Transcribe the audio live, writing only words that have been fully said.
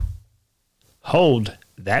Hold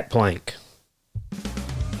that plank.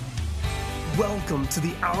 Welcome to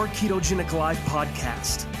the Our Ketogenic Life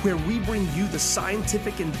podcast, where we bring you the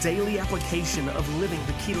scientific and daily application of living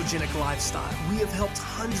the ketogenic lifestyle. We have helped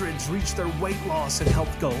hundreds reach their weight loss and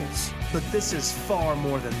health goals, but this is far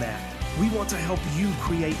more than that. We want to help you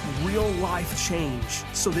create real life change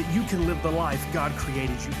so that you can live the life God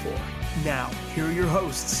created you for. Now, here are your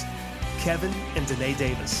hosts, Kevin and Danae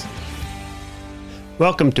Davis.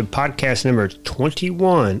 Welcome to podcast number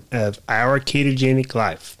 21 of Our Ketogenic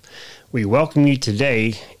Life. We welcome you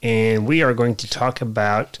today, and we are going to talk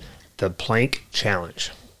about the plank challenge.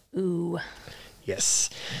 Ooh. Yes.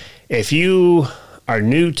 If you are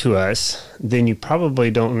new to us, then you probably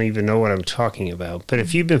don't even know what I'm talking about. But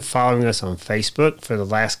if you've been following us on Facebook for the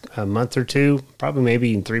last month or two, probably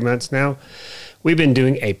maybe in 3 months now, we've been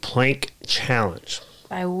doing a plank challenge.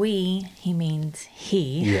 By we, he means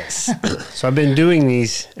he. Yes. So I've been doing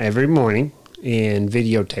these every morning and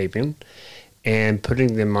videotaping and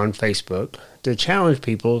putting them on Facebook to challenge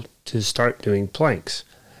people to start doing planks.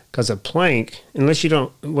 Because a plank, unless you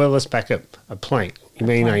don't, well, let's back up. A plank, you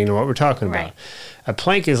may not even know what we're talking about. Right. A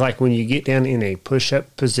plank is like when you get down in a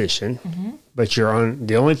push-up position, but you're on,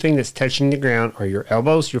 the only thing that's touching the ground are your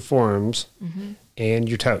elbows, your forearms, and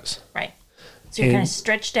your toes. Right. So you're kind of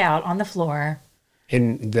stretched out on the floor.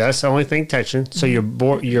 And that's the only thing touching. So your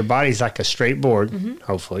body's like a straight board,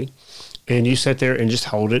 hopefully. And you sit there and just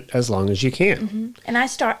hold it as long as you can. And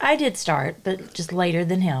I did start, but just later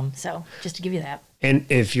than him. So just to give you that. And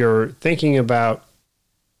if you're thinking about,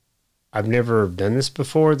 I've never done this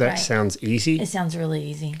before, that Right. sounds easy. It sounds really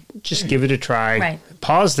easy. Just give it a try. Right.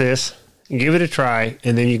 Pause this, and give it a try,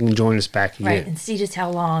 and then you can join us back again. Right. And see just how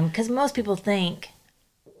long. Because most people think,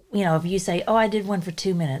 you know, if you say, oh, I did one for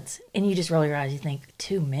 2 minutes, and you just roll your eyes, you think,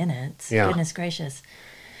 2 minutes? Yeah. Goodness gracious.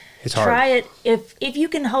 It's hard. Try it. If you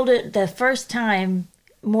can hold it the first time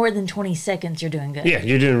more than 20 seconds, you're doing good. Yeah,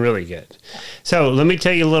 you're doing really good. So let me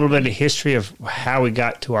tell you a little bit of history of how we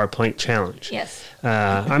got to our plank challenge. Yes.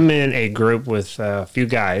 I'm in a group with a few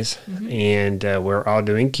guys, and we're all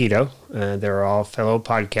doing keto. They're all fellow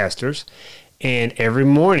podcasters. And every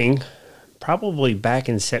morning, probably back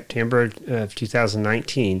in September of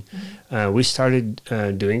 2019, we started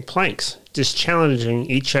doing planks, just challenging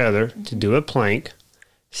each other to do a plank,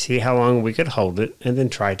 see how long we could hold it, and then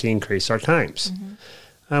try to increase our times.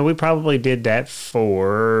 We probably did that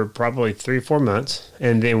for probably 3 or 4 months.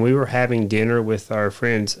 And then we were having dinner with our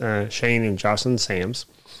friends, Shane and Jocelyn Sams.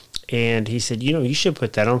 And he said, you know, you should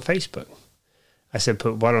put that on Facebook. I said,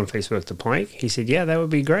 put what on Facebook, the plank? He said, yeah, that would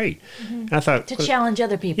be great. And I thought, To challenge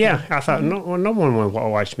other people. yeah, I thought, no one would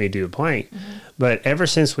watch me do a plank. But ever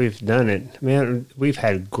since we've done it, man, we've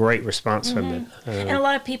had great response from it. And a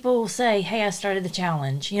lot of people will say, hey, I started the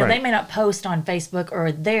challenge. You know, Right. they may not post on Facebook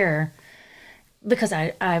or there because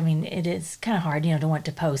I mean, it is kind of hard, you know, to want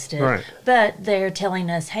to post it. Right. But they're telling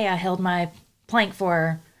us, hey, I held my plank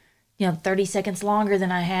for, 30 seconds longer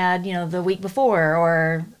than I had, the week before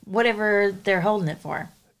or whatever they're holding it for.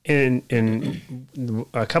 And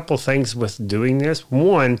a couple things with doing this.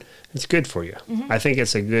 One, it's good for you. I think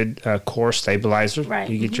it's a good core stabilizer. Right.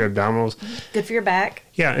 You get your abdominals. Good for your back.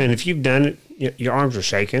 Yeah, and if you've done it, your arms are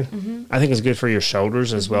shaking. I think it's good for your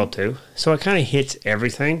shoulders as well, too. So it kind of hits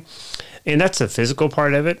everything. And that's the physical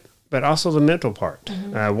part of it, but also the mental part.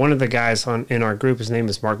 One of the guys in our group, his name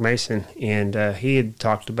is Mark Mason, and he had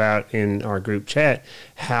talked about in our group chat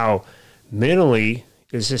how mentally,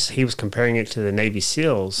 he was comparing it to the Navy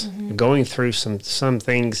SEALs, going through some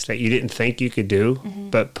things that you didn't think you could do,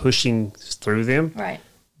 but pushing through them. Right.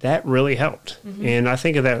 That really helped. And I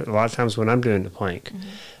think of that a lot of times when I'm doing the plank.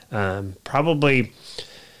 Probably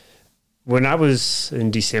when I was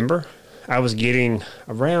in December, I was getting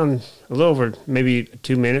around a little over maybe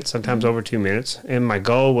 2 minutes, sometimes over 2 minutes. And my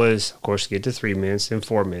goal was, of course, to get to 3 minutes, then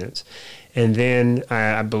 4 minutes. And then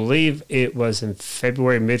I believe it was in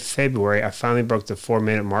February, mid-February, I finally broke the 4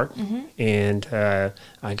 minute mark. And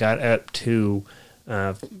I got up to,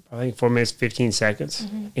 I think 4 minutes, 15 seconds.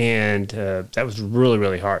 And that was really,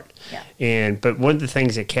 really hard. Yeah. But one of the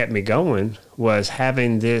things that kept me going was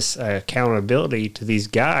having this accountability to these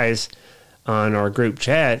guys on our group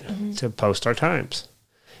chat to post our times.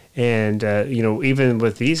 And, even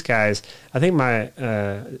with these guys, I think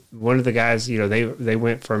one of the guys, they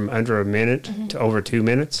went from under a minute to over 2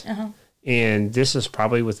 minutes. And this is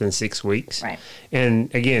probably within 6 weeks. Right.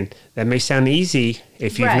 And again, that may sound easy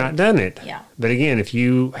if you've not done it. Yeah. But again, if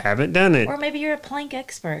you haven't done it. Or maybe you're a plank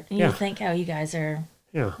expert and Yeah. you think, oh, you guys are,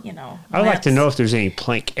 Yeah. I'd I'd like to know if there's any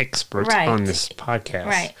plank experts Right. on this podcast.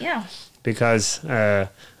 Right, yeah. Because I'd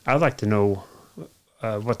like to know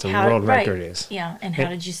what the world record is. Yeah, and how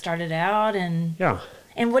did you start it out? And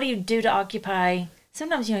and what do you do to occupy?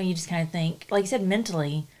 Sometimes, you just kind of think, like you said,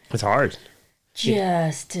 mentally. It's hard.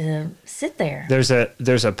 Just to sit there. There's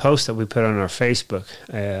a post that we put on our Facebook.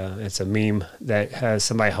 It's a meme that has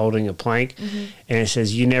somebody holding a plank, and it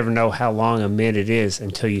says, "You never know how long a minute is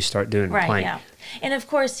until you start doing a plank." Yeah. And of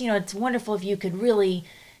course, it's wonderful if you could really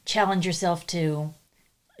challenge yourself to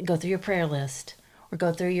go through your prayer list or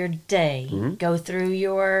go through your day, go through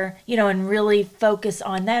your, and really focus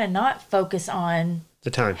on that and not focus on the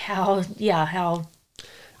time. How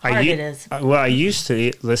hard it is. I used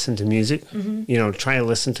to listen to music,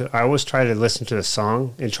 I always try to listen to a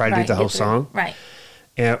song and try to do the whole song. Right.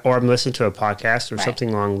 Or I'm listening to a podcast or something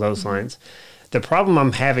along those lines. The problem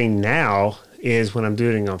I'm having now is when I'm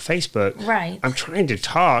doing it on Facebook, I'm trying to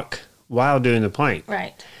talk while doing the plank.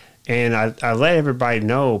 Right. And I let everybody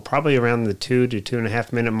know probably around the 2 to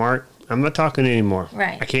 2.5 minute mark, I'm not talking anymore.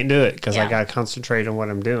 Right. I can't do it because I got to concentrate on what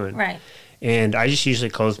I'm doing. Right. And I just usually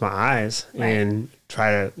close my eyes and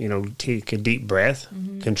try to, take a deep breath,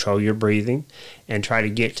 control your breathing, and try to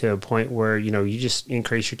get to a point where, you just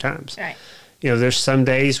increase your times. Right. There's some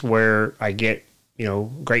days where I get,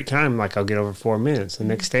 great time, like I'll get over 4 minutes. The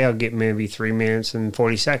next day I'll get maybe 3 minutes and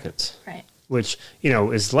 40 seconds. Right. Which,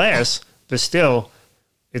 is less, but still,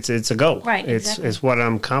 it's a goal. Right. It's what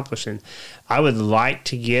I'm accomplishing. I would like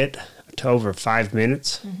to get to over 5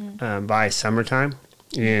 minutes by summertime.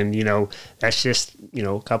 And, that's just,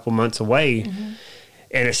 a couple months away.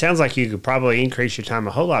 And it sounds like you could probably increase your time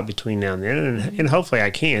a whole lot between now and then. And hopefully I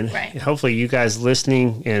can. Right. And hopefully you guys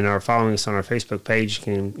listening and are following us on our Facebook page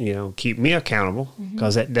can, keep me accountable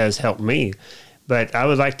because that does help me. But I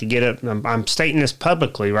would like to get up. I'm stating this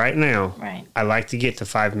publicly right now. Right. I'd like to get to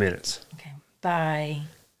 5 minutes. Okay. By?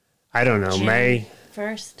 I don't know. June May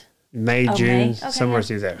 1st? May, June, Okay, somewhere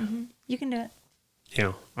through there. You can do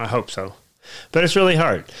it. I hope so. But it's really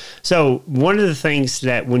hard. So one of the things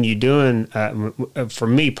that when you're doing, for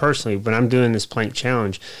me personally, when I'm doing this plank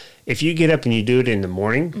challenge, if you get up and you do it in the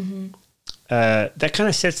morning, that kind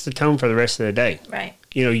of sets the tone for the rest of the day. Right.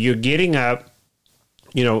 You're getting up,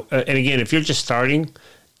 and again, if you're just starting,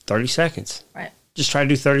 30 seconds. Right. Just try to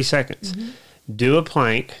do 30 seconds. Do a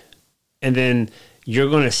plank, and then you're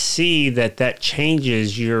going to see that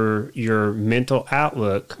changes your mental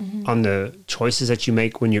outlook on the choices that you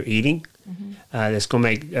make when you're eating. That's going to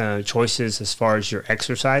make choices as far as your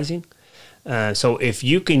exercising. So if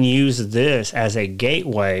you can use this as a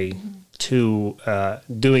gateway to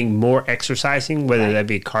doing more exercising, whether that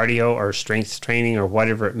be cardio or strength training or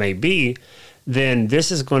whatever it may be, then this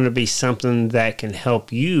is going to be something that can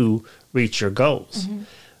help you reach your goals.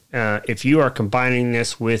 If you are combining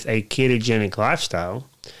this with a ketogenic lifestyle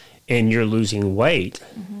and you're losing weight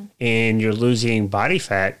and you're losing body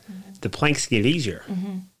fat, the planks get easier.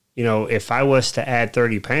 If I was to add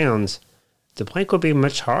 30 pounds, the plank would be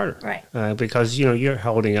much harder. Right. Because, you're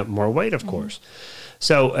holding up more weight, of course.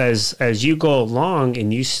 So as you go along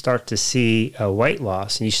and you start to see a weight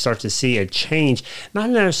loss and you start to see a change,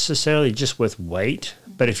 not necessarily just with weight,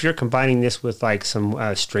 but if you're combining this with like some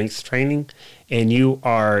strength training and you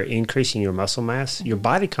are increasing your muscle mass, your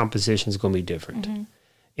body composition is going to be different.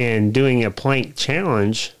 And doing a plank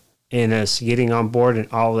challenge and us getting on board and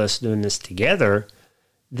all of us doing this together,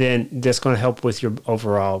 then that's going to help with your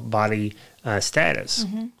overall body status.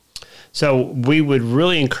 So we would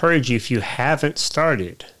really encourage you, if you haven't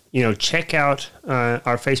started, check out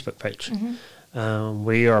our Facebook page.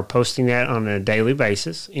 We are posting that on a daily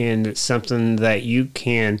basis, and it's something that you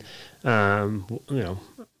can, after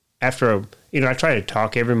I try to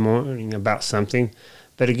talk every morning about something,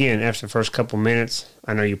 but again, after the first couple minutes,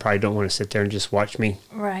 I know you probably don't want to sit there and just watch me,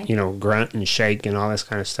 grunt and shake and all this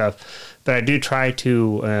kind of stuff. But I do try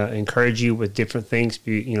to encourage you with different things,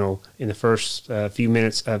 in the first few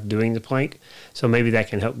minutes of doing the plank. So maybe that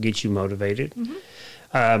can help get you motivated.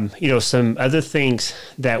 Some other things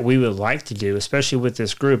that we would like to do, especially with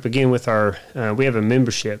this group, again, with our, we have a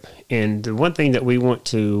membership. And the one thing that we want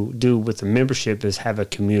to do with the membership is have a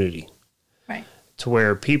community. To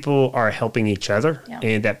where people are helping each other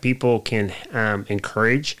and that people can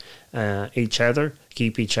encourage each other,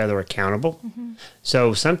 keep each other accountable.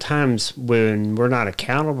 So sometimes when we're not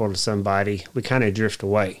accountable to somebody, we kind of drift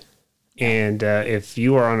away. And if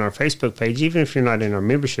you are on our Facebook page, even if you're not in our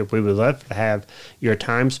membership, we would love to have your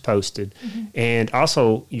times posted and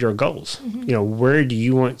also your goals. Where do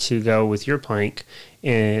you want to go with your plank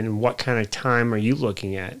and what kind of time are you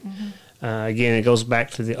looking at? Again, it goes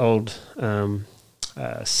back to the old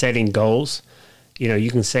setting goals. You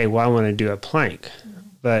can say, well, I want to do a plank,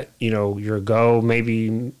 but your goal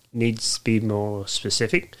maybe needs to be more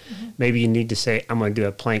specific. Maybe you need to say, I'm going to do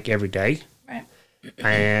a plank every day. Right.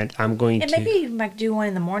 And I'm going And to... maybe you might do one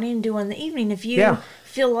in the morning and do one in the evening. If you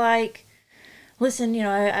feel like, listen,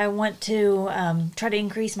 I want to try to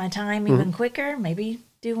increase my time even quicker, maybe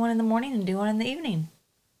do one in the morning and do one in the evening.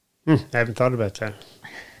 I haven't thought about that.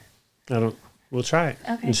 We'll try it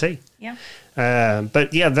and see. Yeah.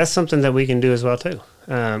 But yeah, that's something that we can do as well too.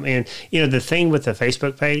 And the thing with the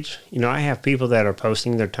Facebook page, I have people that are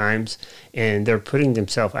posting their times and they're putting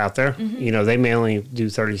themselves out there. They may only do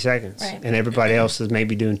 30 seconds and everybody else is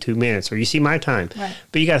maybe doing 2 minutes, or you see my time. Right.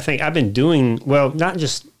 But you got to think, I've been doing, well, not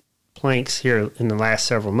just planks here in the last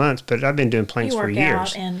several months, but I've been doing planks for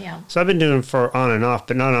years. So I've been doing for on and off,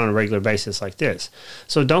 but not on a regular basis like this.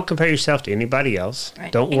 So don't compare yourself to anybody else.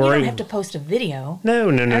 Right. Don't and worry. You don't have to post a video. No.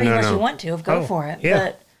 Unless you want to, go for it. Yeah.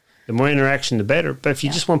 But the more interaction, the better. But if you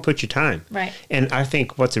just want to put your time. Right. And I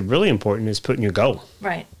think what's really important is putting your goal.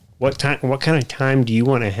 Right. What kind of time do you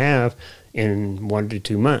want to have in 1 to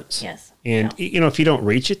 2 months? Yes. And, if you don't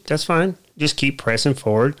reach it, that's fine. Just keep pressing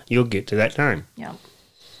forward. You'll get to that time. Yeah.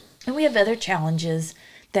 And we have other challenges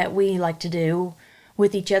that we like to do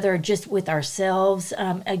with each other, or just with ourselves.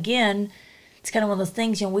 Again, it's kind of one of those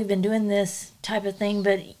things, we've been doing this type of thing,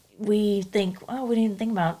 but we think, oh, we didn't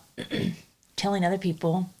think about telling other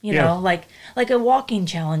people, like a walking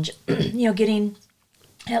challenge, getting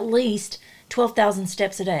at least 12,000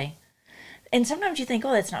 steps a day. And sometimes you think,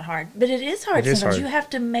 oh, that's not hard. But it is hard. Sometimes you have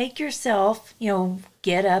to make yourself,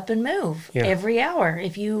 get up and move every hour.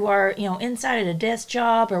 If you are, inside at a desk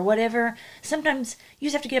job or whatever, sometimes you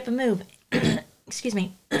just have to get up and move. Excuse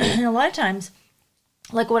me. And a lot of times,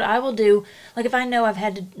 like what I will do, like if I know I've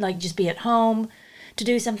had to just be at home to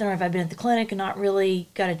do something, or if I've been at the clinic and not really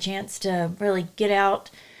got a chance to really get out,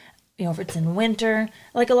 if it's in winter,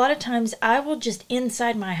 like a lot of times I will just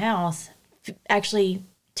inside my house actually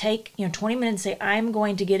take 20 minutes and say, I'm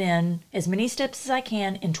going to get in as many steps as I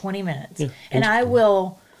can in 20 minutes. And I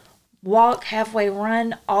will walk, halfway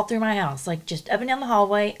run all through my house, like just up and down the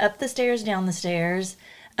hallway, up the stairs, down the stairs.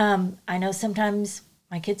 I know sometimes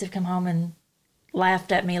my kids have come home and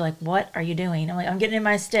laughed at me like, what are you doing? I'm like, I'm getting in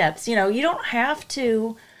my steps. You don't have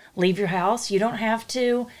to leave your house. You don't have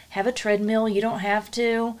to have a treadmill. You don't have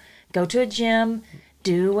to go to a gym.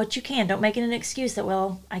 Do what you can. Don't make it an excuse that,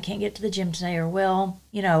 well, I can't get to the gym today, or, well,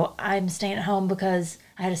 I'm staying at home because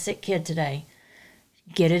I had a sick kid today.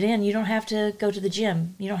 Get it in. You don't have to go to the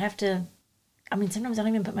gym. You don't have to. Sometimes I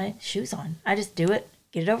don't even put my shoes on. I just do it,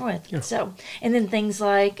 get it over with. Yeah. So, and then things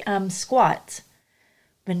like squats.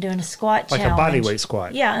 Been doing a squat challenge. Like a body weight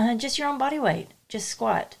squat. Yeah, just your own body weight. Just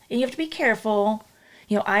squat. And you have to be careful.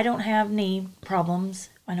 I don't have knee problems.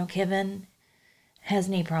 I know Kevin has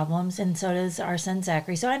knee problems, and so does our son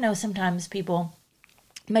Zachary. So I know sometimes people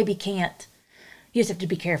maybe can't. You just have to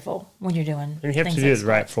be careful when you're doing. And you have to do the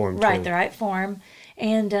right form, too. Right, the right form.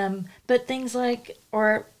 And but things like,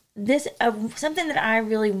 or this something that I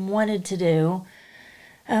really wanted to do,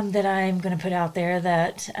 that I'm going to put out there,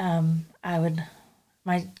 that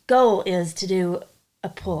my goal is to do a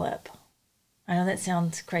pull-up. I know that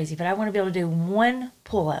sounds crazy, but I want to be able to do one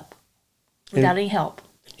pull-up without any help.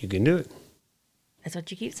 You can do it. That's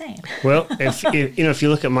what you keep saying. Well, if you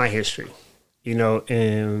look at my history,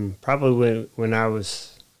 and probably when I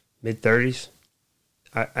was mid-30s,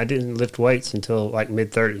 I didn't lift weights until like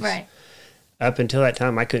mid-30s. Right. Up until that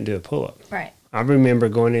time, I couldn't do a pull-up. Right. I remember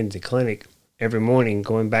going into the clinic every morning,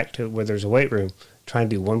 going back to where there's a weight room, trying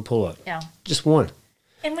to do one pull-up. Yeah. Just one.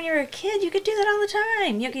 And when you're a kid, you could do that all the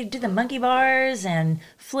time. You could do the monkey bars and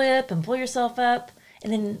flip and pull yourself up.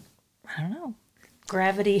 And then, I don't know,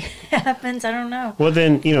 gravity happens. I don't know. Well,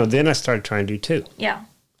 then, then I started trying to do two. Yeah.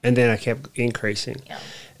 And then I kept increasing. Yeah.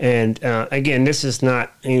 And again, this is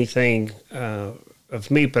not anything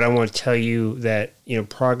of me, but I want to tell you that,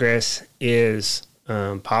 progress is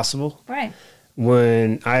possible. Right.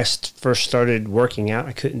 When I first started working out,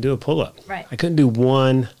 I couldn't do a pull-up. Right. I couldn't do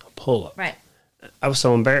one pull-up. Right. I was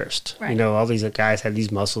so embarrassed. Right. All these guys had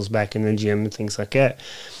these muscles back in the gym and things like that.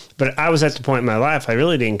 But I was at the point in my life I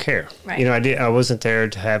really didn't care. Right. I wasn't there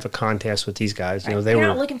to have a contest with these guys. Right. They You're were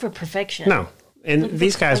not looking for perfection. No. And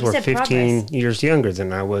these guys were 15 years younger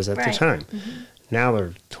than I was at the time. Mm-hmm. Now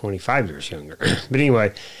they're 25 years younger. But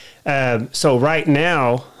anyway, so right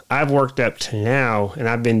now, I've worked up to now, and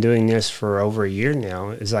I've been doing this for over a year now.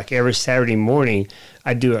 It's like every Saturday morning,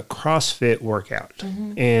 I do a CrossFit workout,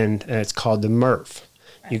 and it's called the Murph.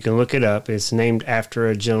 Right. You can look it up. It's named after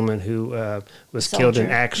a gentleman who was killed in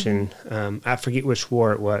action. I forget which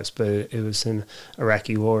war it was, but it was in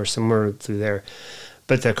Iraqi war, somewhere through there.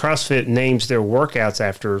 But the CrossFit names their workouts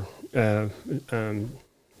after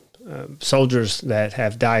soldiers that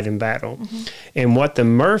have died in battle. And what the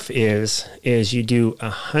Murph is you do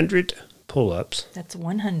 100 pull-ups. That's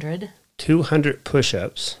 100. 200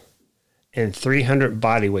 push-ups, and 300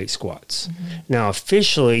 body weight squats. Now,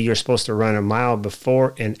 officially, you're supposed to run a mile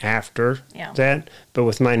before and after that, but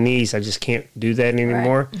with my knees, I just can't do that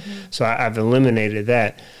anymore. So I've eliminated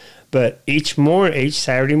that. But each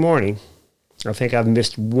Saturday morning, I think I've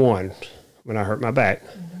missed one when I hurt my back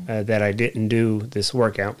that I didn't do this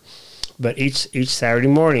workout. But each Saturday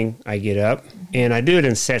morning, I get up, and I do it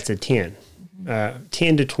in sets of 10,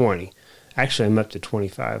 10 to 20. Actually, I'm up to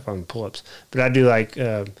 25 on pull-ups, but I do like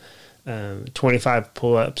 25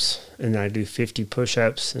 pull-ups, and then I do 50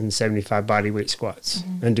 push-ups and 75 body weight squats,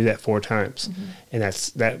 and do that 4 times, and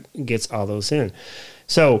that gets all those in.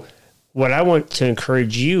 So what I want to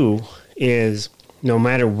encourage you is, no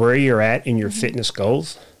matter where you're at in your fitness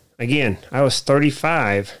goals, again, I was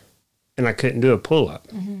 35 and I couldn't do a pull-up.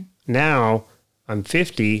 Now I'm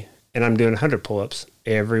 50 and I'm doing 100 pull-ups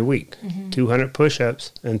every week, 200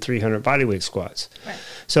 push-ups and 300 body weight squats. Right.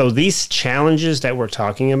 So these challenges that we're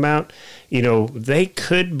talking about, they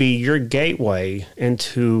could be your gateway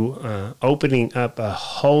into opening up a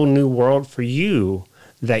whole new world for you,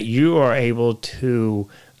 that you are able to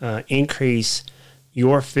increase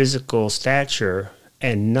your physical stature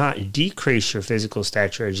and not decrease your physical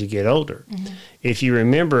stature as you get older. If you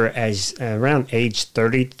remember, as around age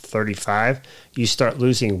 30, 35, you start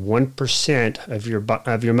losing 1%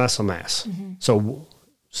 of your muscle mass. So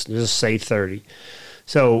just say 30.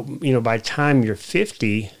 So, by the time you're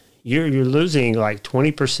 50, you're losing like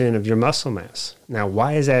 20% of your muscle mass. Now,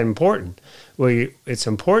 why is that important? Well, it's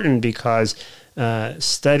important because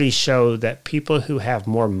studies show that people who have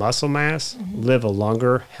more muscle mass live a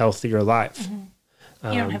longer, healthier life.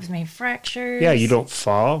 You don't have as many fractures. Yeah, you don't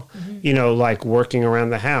fall. Like working around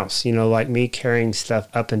the house, like me carrying stuff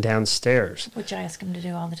up and down stairs. Which I ask him to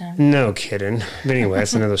do all the time. No kidding. But anyway,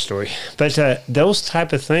 that's another story. But those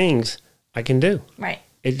type of things I can do. Right.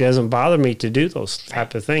 It doesn't bother me to do those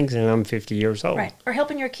type of things, and I'm 50 years old. Right. Or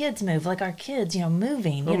helping your kids move, like our kids,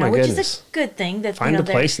 moving, my which goodness. is a good thing. That Find a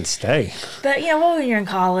place and stay. But, when you're in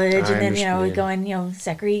college, I and then, understand. going,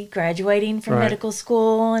 Zachary graduating from Right. medical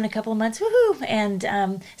school in a couple of months, woohoo!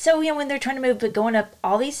 And so, when they're trying to move, but going up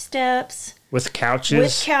all these steps. With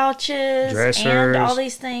couches. Dressers. And all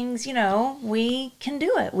these things, we can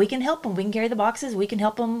do it. We can help them. We can carry the boxes. We can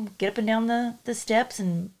help them get up and down the steps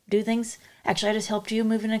and do things. Actually, I just helped you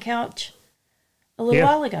move in a couch a little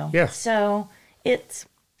while ago. Yeah. So it's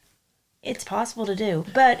possible to do.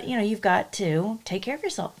 But, you've got to take care of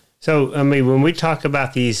yourself. So, when we talk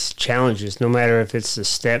about these challenges, no matter if it's the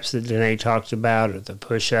steps that Danae talked about, or the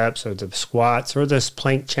push-ups, or the squats, or this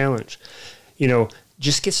plank challenge,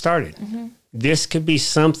 just get started. This could be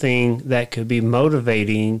something that could be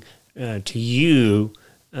motivating to you,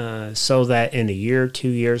 so that in a year, 2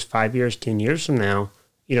 years, 5 years, 10 years from now,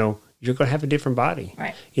 you're going to have a different body.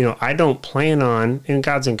 Right. I don't plan on, and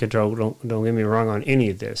God's in control, don't get me wrong on any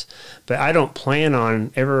of this, but I don't plan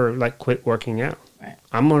on ever quit working out. Right.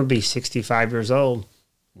 I'm going to be 65 years old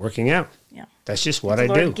working out. Yeah. That's just what I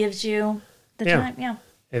The Lord do. gives you the time. Yeah.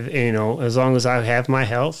 If, as long as I have my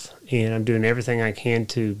health, and I'm doing everything I can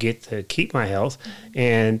to keep my health,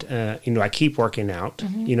 and I keep working out.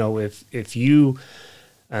 If you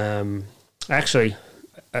actually,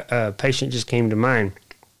 a patient just came to mind.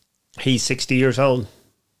 He's 60 years old.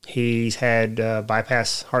 He's had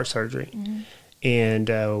bypass heart surgery, and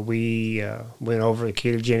we went over the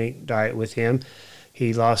ketogenic diet with him.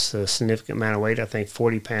 He lost a significant amount of weight, I think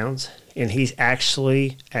 40 pounds, and he's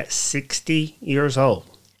actually at 60 years old.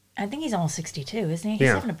 I think he's almost 62, isn't he? He's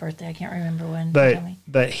having a birthday. I can't remember when.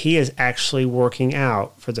 But he is actually working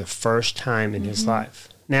out for the first time in his life.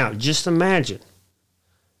 Now, just imagine,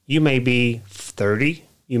 you may be 30,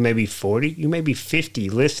 you may be 40, you may be 50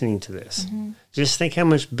 listening to this. Just think how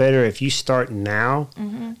much better if you start now,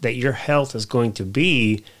 that your health is going to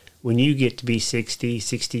be when you get to be 60,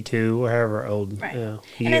 62, or however old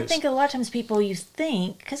he is. I think a lot of times people, you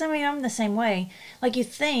think, because I'm the same way, you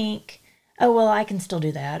think, oh, well, I can still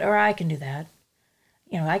do that, or I can do that.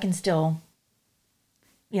 I can still,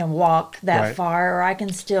 walk that far, or I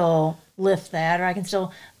can still lift that, or I can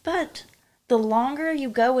still, but the longer you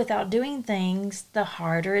go without doing things, the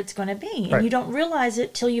harder it's going to be. And you don't realize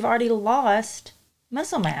it till you've already lost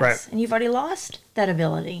muscle mass, and you've already lost that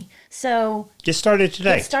ability. So get started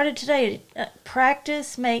today.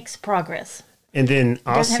 Practice makes progress. And then It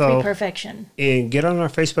doesn't have to be perfection. And get on our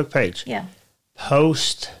Facebook page. Yeah.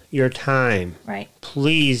 Post your time. Right.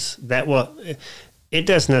 Please, it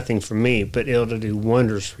does nothing for me, but it'll do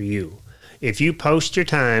wonders for you. If you post your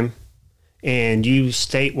time and you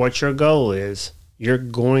state what your goal is, you're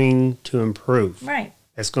going to improve. Right.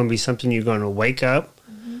 That's going to be something you're going to wake up.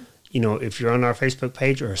 You know, if you're on our Facebook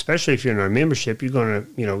page, or especially if you're in our membership, you're going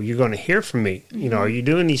to hear from me. You know, are you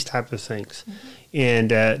doing these type of things?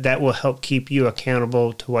 And that will help keep you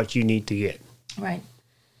accountable to what you need to get. Right.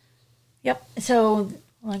 Yep. So,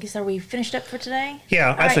 well, I guess, are we finished up for today?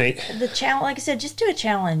 Yeah, I think. The challenge, like I said, just do a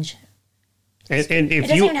challenge. And if it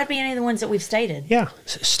doesn't even have to be any of the ones that we've stated. Yeah,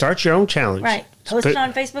 start your own challenge. Right. Post it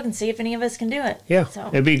on Facebook and see if any of us can do it. Yeah, so,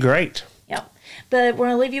 it'd be great. Yep. But we're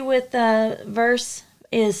going to leave you with verse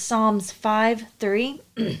is Psalms 5:3.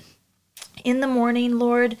 In the morning,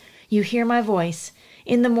 Lord, you hear my voice.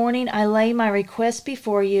 In the morning, I lay my request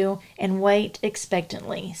before you and wait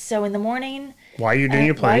expectantly. So in the morning, while you're doing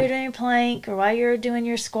your plank, or while you're doing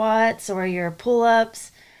your squats or your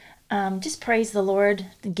pull-ups, just praise the Lord,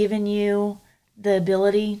 giving you the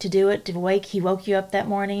ability to do it, to wake. He woke you up that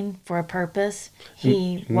morning for a purpose.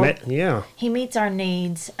 He meets our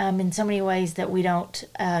needs in so many ways that we don't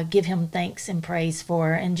give him thanks and praise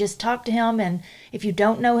for. And just talk to him. And if you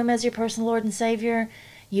don't know him as your personal Lord and Savior,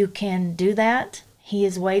 you can do that. He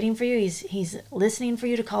is waiting for you. He's listening for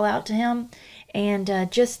you to call out to him. And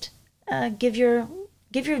just give your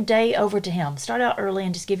day over to him. Start out early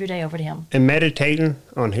and just give your day over to him. And meditating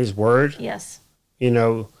on his word. Yes. You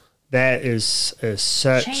know, that is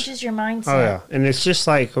such... changes your mindset. Oh, yeah. And it's just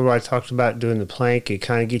like what I talked about doing the plank. It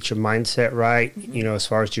kind of gets your mindset right, you know, as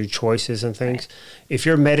far as your choices and things. Right. If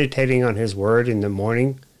you're meditating on his word in the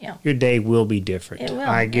morning, your day will be different. It will.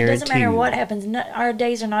 I guarantee you. It doesn't matter what happens. Our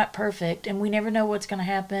days are not perfect, and we never know what's going to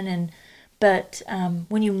happen. But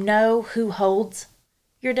when you know who holds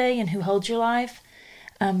your day and who holds your life,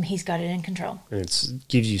 he's got it in control. And it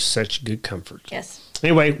gives you such good comfort. Yes.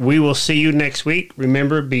 Anyway, we will see you next week.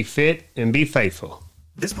 Remember, be fit and be faithful.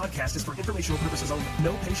 This podcast is for informational purposes only.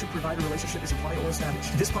 No patient-provider relationship is implied or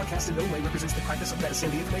established. This podcast in no way represents the practice of medicine.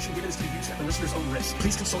 The information given is to be used at the listener's own risk.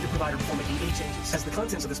 Please consult your provider before making any changes, as the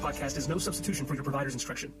contents of this podcast is no substitution for your provider's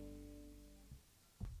instruction.